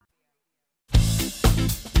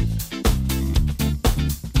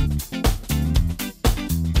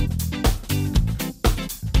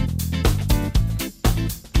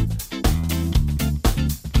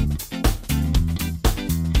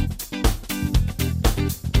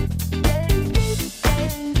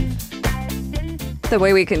The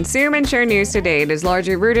way we consume and share news today is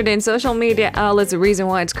largely rooted in social media outlets, the reason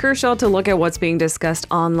why it's crucial to look at what's being discussed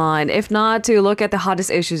online. If not, to look at the hottest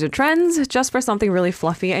issues or trends, just for something really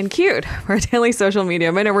fluffy and cute. For our daily social media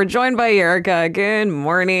minute, we're joined by Erica. Good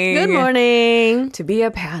morning. Good morning. To be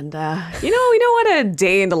a panda. We know what a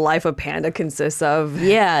day in the life of panda consists of.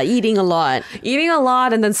 Yeah, eating a lot. Eating a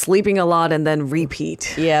lot and then sleeping a lot and then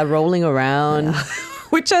repeat. Yeah, rolling around. Yeah.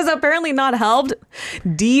 Which has apparently not helped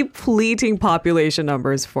depleting population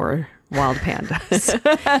numbers for wild pandas.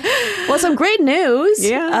 Well, some great news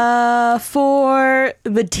for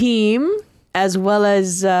the team as well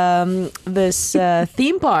as this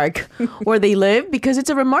theme park where they live, because it's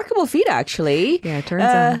a remarkable feat, actually. Yeah, it turns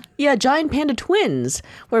out. Yeah, giant panda twins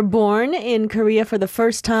were born in Korea for the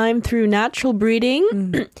first time through natural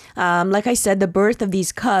breeding. Like I said, the birth of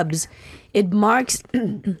these cubs, it marks,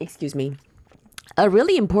 excuse me, a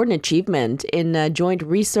really important achievement in joint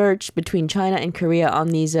research between China and Korea on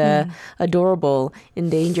these adorable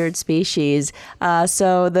endangered species.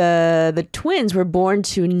 So the twins were born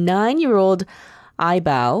to 9-year-old Ai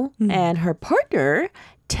Bao and her partner,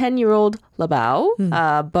 10-year-old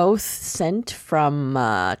Bao, both sent from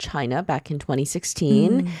China back in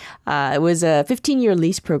 2016. It was a 15-year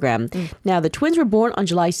lease program. Now, the twins were born on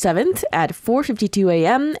July 7th at 4:52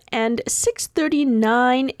 a.m. and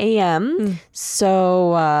 6:39 a.m.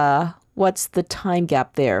 So what's the time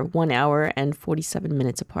gap there? 1 hour and 47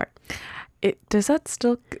 minutes apart. Does that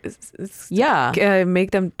still make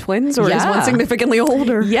them twins, or is Yeah. one significantly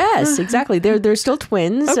older? Yes, exactly. They're still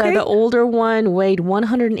twins. Okay. The older one weighed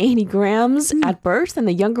 180 grams at birth, and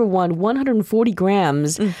the younger one 140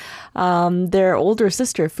 grams. Their older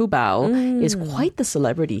sister, Fu Bao, is quite the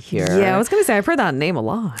celebrity here. Yeah, I was going to say, I've heard that name a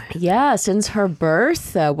lot. Yeah, since her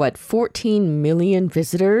birth, 14 million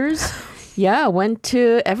visitors, went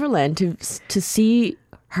to Everland to see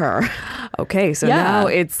her. Okay, so now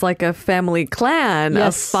it's like a family clan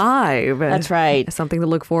of 5. That's right. Something to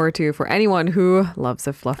look forward to for anyone who loves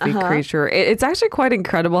a fluffy creature. It's actually quite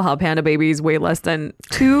incredible how panda babies weigh less than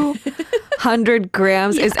 200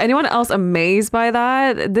 grams. Is anyone else amazed by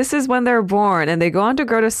that? This is when they're born, and they go on to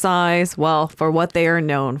grow to size, well, for what they are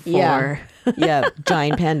known for. Yeah,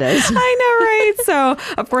 giant pandas. I know, right? So,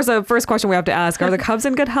 of course, the first question we have to ask, are the cubs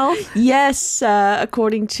in good health? Yes,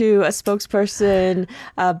 according to a spokesperson,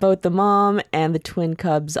 both the mom and the twin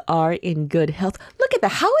cubs are in good health. Look at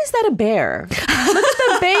that. How is that a bear? Look at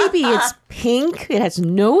the baby. It's pink. It has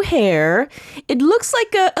no hair. It looks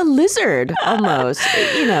like a lizard almost,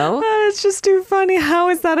 It's just too funny. How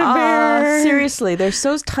is that a bear? Seriously, they're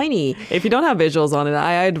so tiny. If you don't have visuals on it,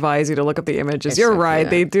 I advise you to look up the images. You're right.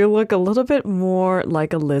 They do look a little bit more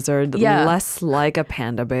like a lizard, less like a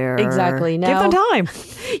panda bear. Exactly. Now, give them time.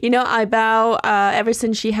 Ai Bao, ever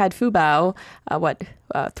since she had Fu Bao,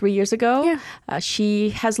 3 years ago,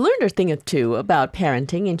 she has learned a thing or two about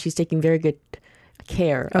parenting, and she's taking very good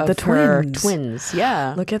care of the her twins. twins.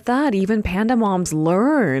 Yeah. Look at that. Even panda moms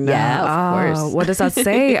learn. Yeah, of course. What does that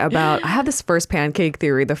say about... I have this first pancake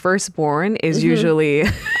theory. The firstborn is usually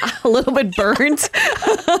a little bit burnt.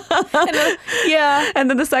 And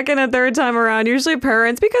then the second and third time around, usually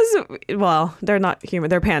parents, because, well, they're not human.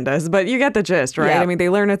 They're pandas, but you get the gist, right? Yeah. I mean, they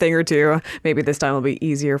learn a thing or two. Maybe this time will be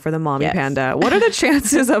easier for the mommy panda. What are the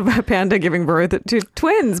chances of a panda giving birth to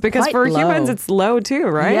twins? Because Quite for low. humans, it's low too,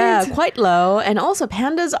 right? Yeah, quite low. And also,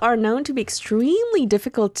 pandas are known to be extremely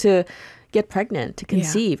difficult to get pregnant, to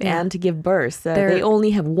conceive, and to give birth. They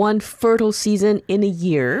only have one fertile season in a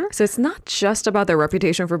year. So it's not just about their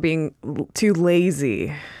reputation for being too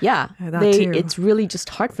lazy. Yeah, it's really just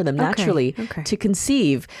hard for them naturally to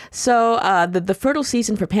conceive. So the fertile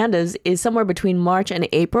season for pandas is somewhere between March and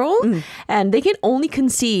April, and they can only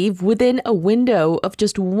conceive within a window of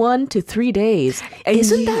just 1 to 3 days.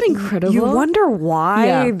 Isn't that incredible? You wonder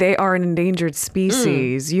why they are an endangered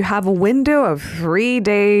species. You have a window of 3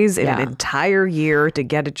 days in an entire year to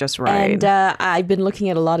get it just right. And I've been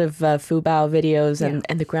looking at a lot of Fu Bao videos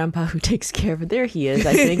and the grandpa who takes care of it. There he is,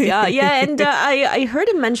 I think. And I heard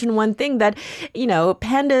him mention one thing that,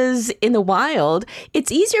 pandas in the wild,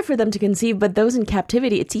 it's easier for them to conceive, but those in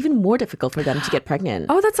captivity, it's even more difficult for them to get pregnant.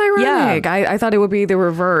 Oh, that's ironic. Yeah. I thought it would be the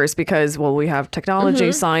reverse because, well, we have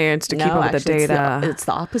technology, science to keep up with the data. It's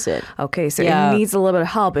the opposite. Okay, so it needs a little bit of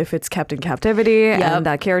help if it's kept in captivity and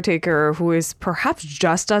that caretaker who is perhaps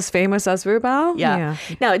just as famous Princess Wu Bao? Yeah.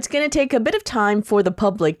 Now, it's going to take a bit of time for the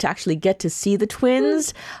public to actually get to see the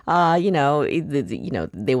twins.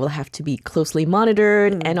 They will have to be closely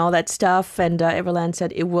monitored and all that stuff. And Everland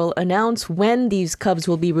said it will announce when these cubs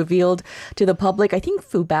will be revealed to the public. I think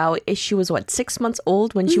Fu Bao, she was, 6 months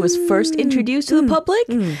old when she was first introduced to the public.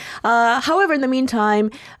 However, in the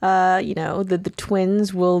meantime, the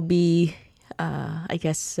twins will be,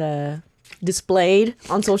 displayed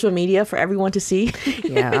on social media for everyone to see.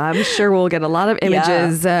 Yeah, I'm sure we'll get a lot of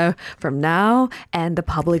images from now and the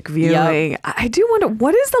public viewing. Yep. I do wonder,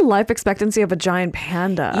 what is the life expectancy of a giant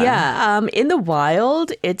panda? Yeah, in the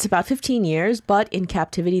wild, it's about 15 years, but in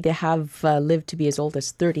captivity, they have lived to be as old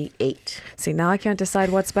as 38. See, now I can't decide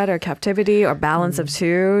what's better, captivity or balance of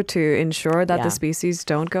two to ensure that the species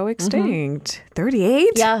don't go extinct.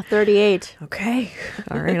 38? Yeah, 38. Okay.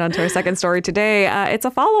 All right, on to our second story today. It's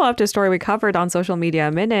a follow-up to a story we covered on Social Media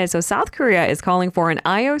a Minute. So South Korea is calling for an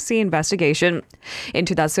IOC investigation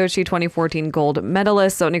into that Sochi 2014 gold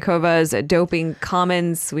medalist Sotnikova's doping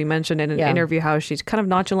comments. We mentioned in an interview how she kind of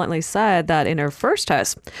nonchalantly said that in her first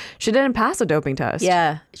test, she didn't pass a doping test.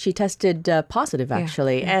 Yeah, she tested positive,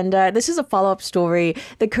 actually. Yeah. And this is a follow-up story.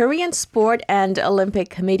 The Korean Sport and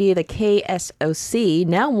Olympic Committee, the KSOC,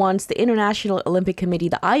 now wants the International Olympic Committee,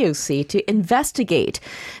 the IOC, to investigate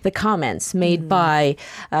the comments made by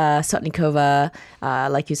Sotnikova.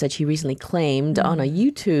 Like you said, she recently claimed on a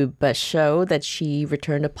YouTube show that she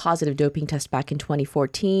returned a positive doping test back in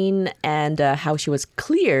 2014 and how she was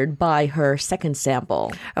cleared by her second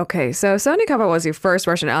sample. Okay, so Sotnikova was the first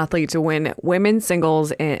Russian athlete to win women's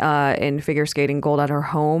singles in figure skating gold at her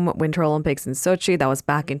home Winter Olympics in Sochi. That was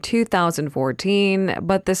back in 2014.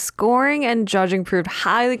 But the scoring and judging proved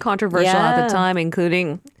highly controversial at the time,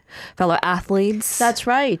 including fellow athletes. That's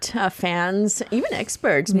right. Fans, even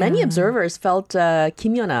experts. Many observers felt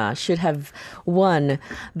Kim Yona should have won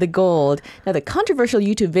the gold. Now, the controversial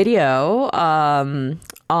YouTube video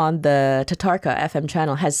on the Tatarka FM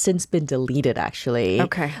channel has since been deleted, actually.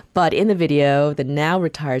 Okay. But in the video, the now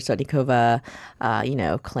retired Sotnikova,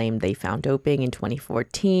 claimed they found doping in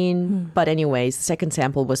 2014. But anyways, the second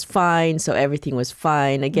sample was fine, so everything was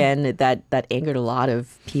fine. Again, that angered a lot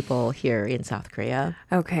of people here in South Korea.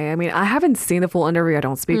 Okay. I mean, I haven't seen the full interview. I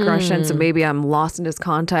don't speak Russian, so maybe I'm lost in this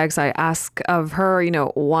context. I ask of her,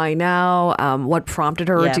 why now? What prompted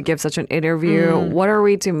her to give such an interview? What are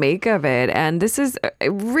we to make of it? And this is a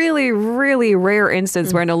really, really rare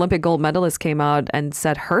instance where an Olympic gold medalist came out and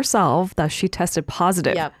said herself that she tested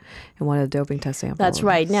positive in one of the doping test samples. That's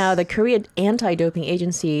right. Now, the Korean Anti-Doping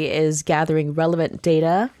Agency is gathering relevant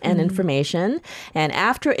data and information. And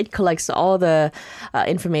after it collects all the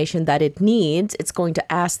information that it needs, it's going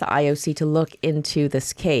to ask the IOC to look into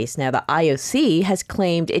this case. Now, the IOC has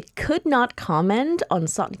claimed it could not comment on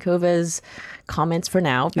Sotnikova's comments for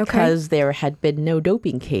now because there had been no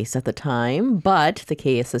doping case at the time. But the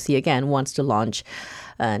KSOC, again, wants to launch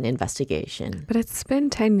an investigation. But it's been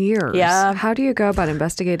 10 years. Yeah. How do you go about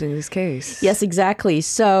investigating this case? Yes, exactly.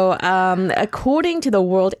 So according to the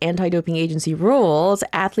World Anti-Doping Agency rules,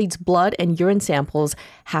 athletes' blood and urine samples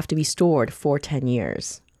have to be stored for 10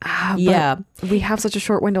 years. But we have such a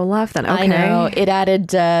short window left then. Okay. I know. It added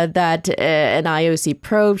that an IOC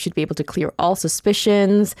probe should be able to clear all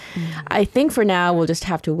suspicions. I think for now we'll just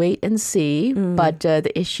have to wait and see. But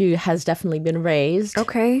the issue has definitely been raised.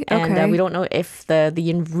 Okay. And we don't know if the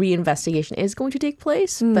reinvestigation is going to take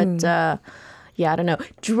place. But I don't know.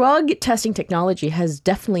 Drug testing technology has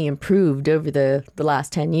definitely improved over the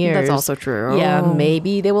last 10 years. That's also true. Yeah,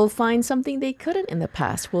 maybe they will find something they couldn't in the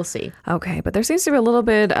past. We'll see. Okay, but there seems to be a little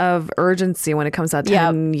bit of urgency when it comes to that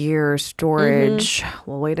 10-year storage.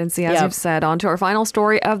 We'll wait and see, as you've said. On to our final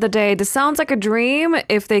story of the day. This sounds like a dream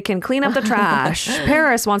if they can clean up the trash.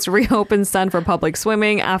 Paris wants to reopen Seine for public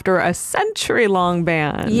swimming after a century-long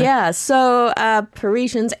ban. Yeah, so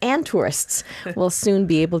Parisians and tourists will soon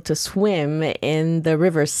be able to swim in the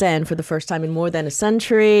River Seine for the first time in more than a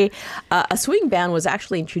century. A swimming ban was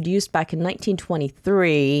actually introduced back in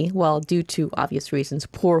 1923, due to obvious reasons,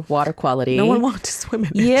 poor water quality. No one wanted to swim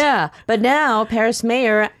in it. Yeah, but now Paris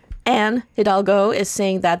Mayor Anne Hidalgo is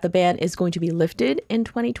saying that the ban is going to be lifted in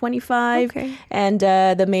 2025. Okay. And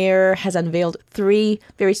the mayor has unveiled 3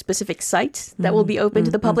 very specific sites that will be open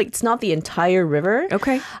to the public. It's not the entire river.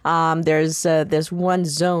 Okay. There's one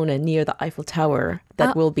zone near the Eiffel Tower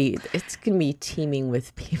that it's going to be teeming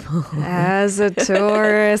with people. As a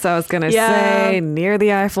tourist, I was going to say near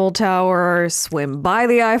the Eiffel Tower, swim by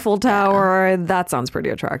the Eiffel Tower. That sounds pretty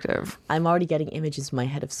attractive. I'm already getting images in my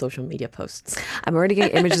head of social media posts. I'm already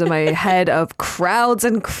getting images in my head of crowds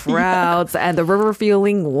and crowds and the river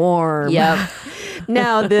feeling warm. Yep.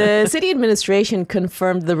 Now, the city administration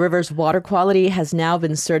confirmed the river's water quality has now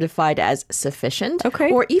been certified as sufficient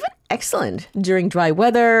or even excellent during dry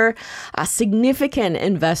weather. Significant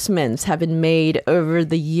investments have been made over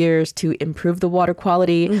the years to improve the water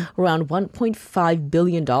quality. Around $1.5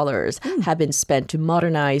 billion have been spent to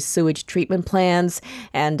modernize sewage treatment plants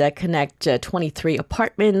and connect 23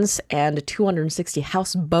 apartments and 260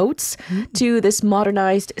 houseboats to this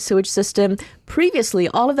modernized sewage system. Previously,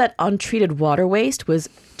 all of that untreated water waste was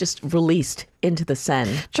just released into the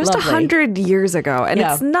Seine. Just 100 years ago. And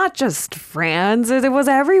it's not just France. It was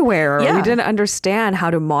everywhere. Yeah. We didn't understand how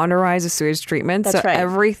to modernize the sewage treatment. That's right.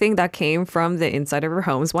 Everything that came from the inside of our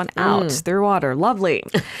homes went out through water. Lovely.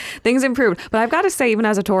 Things improved. But I've got to say, even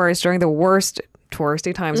as a tourist, during the worst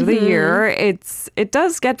touristy times of the year, it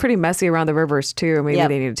does get pretty messy around the rivers too. Maybe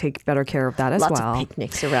they need to take better care of that as well. Lots of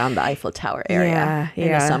picnics around the Eiffel Tower area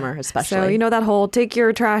in the summer especially. So you know that whole take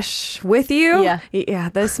your trash with you? Yeah,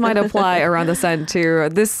 this might apply around the Seine too.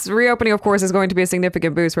 This reopening, of course, is going to be a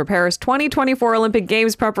significant boost for Paris 2024 Olympic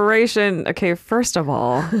Games preparation. Okay, first of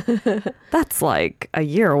all, that's like a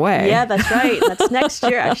year away. Yeah, that's right. That's next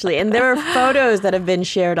year actually. And there are photos that have been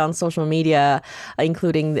shared on social media,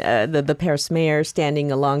 including the Paris mayor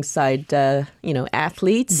standing alongside,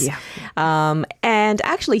 athletes. And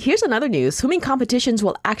actually, here's another news. Swimming competitions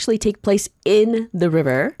will actually take place in the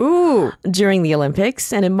river during the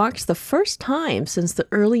Olympics. And it marks the first time since the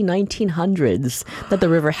early 1900s that the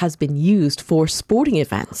river has been used for sporting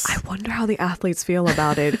events. I wonder how the athletes feel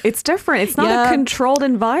about it. It's different. It's not a controlled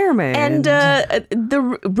environment. And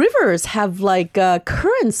the rivers have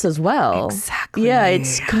currents as well. Exactly. Yeah,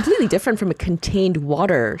 it's completely different from a contained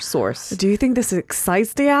water source. Do you think this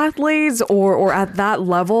excites the athletes or at that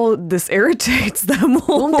level, this irritates them?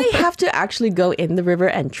 Won't they have to actually go in the river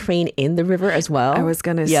and train in the river as well? I was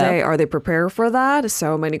going to say, are they prepared for that?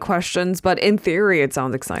 So many questions, but in theory, it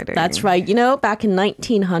sounds exciting. That's right. Back in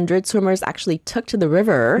 1900, swimmers actually took to the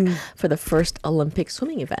river for the first Olympic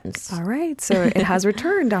swimming events. All right. So it has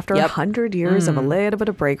returned after 100 years of a little bit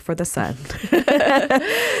of break for the sun.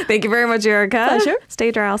 Thank you very much, Erica. Pleasure.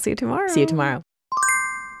 Stay dry. I'll see you tomorrow. See you tomorrow.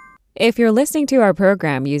 If you're listening to our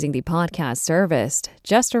program using the podcast service,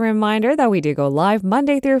 just a reminder that we do go live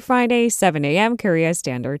Monday through Friday, 7 a.m. Korea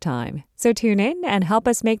Standard Time. So tune in and help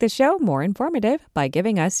us make the show more informative by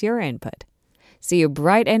giving us your input. See you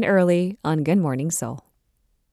bright and early on Good Morning Seoul.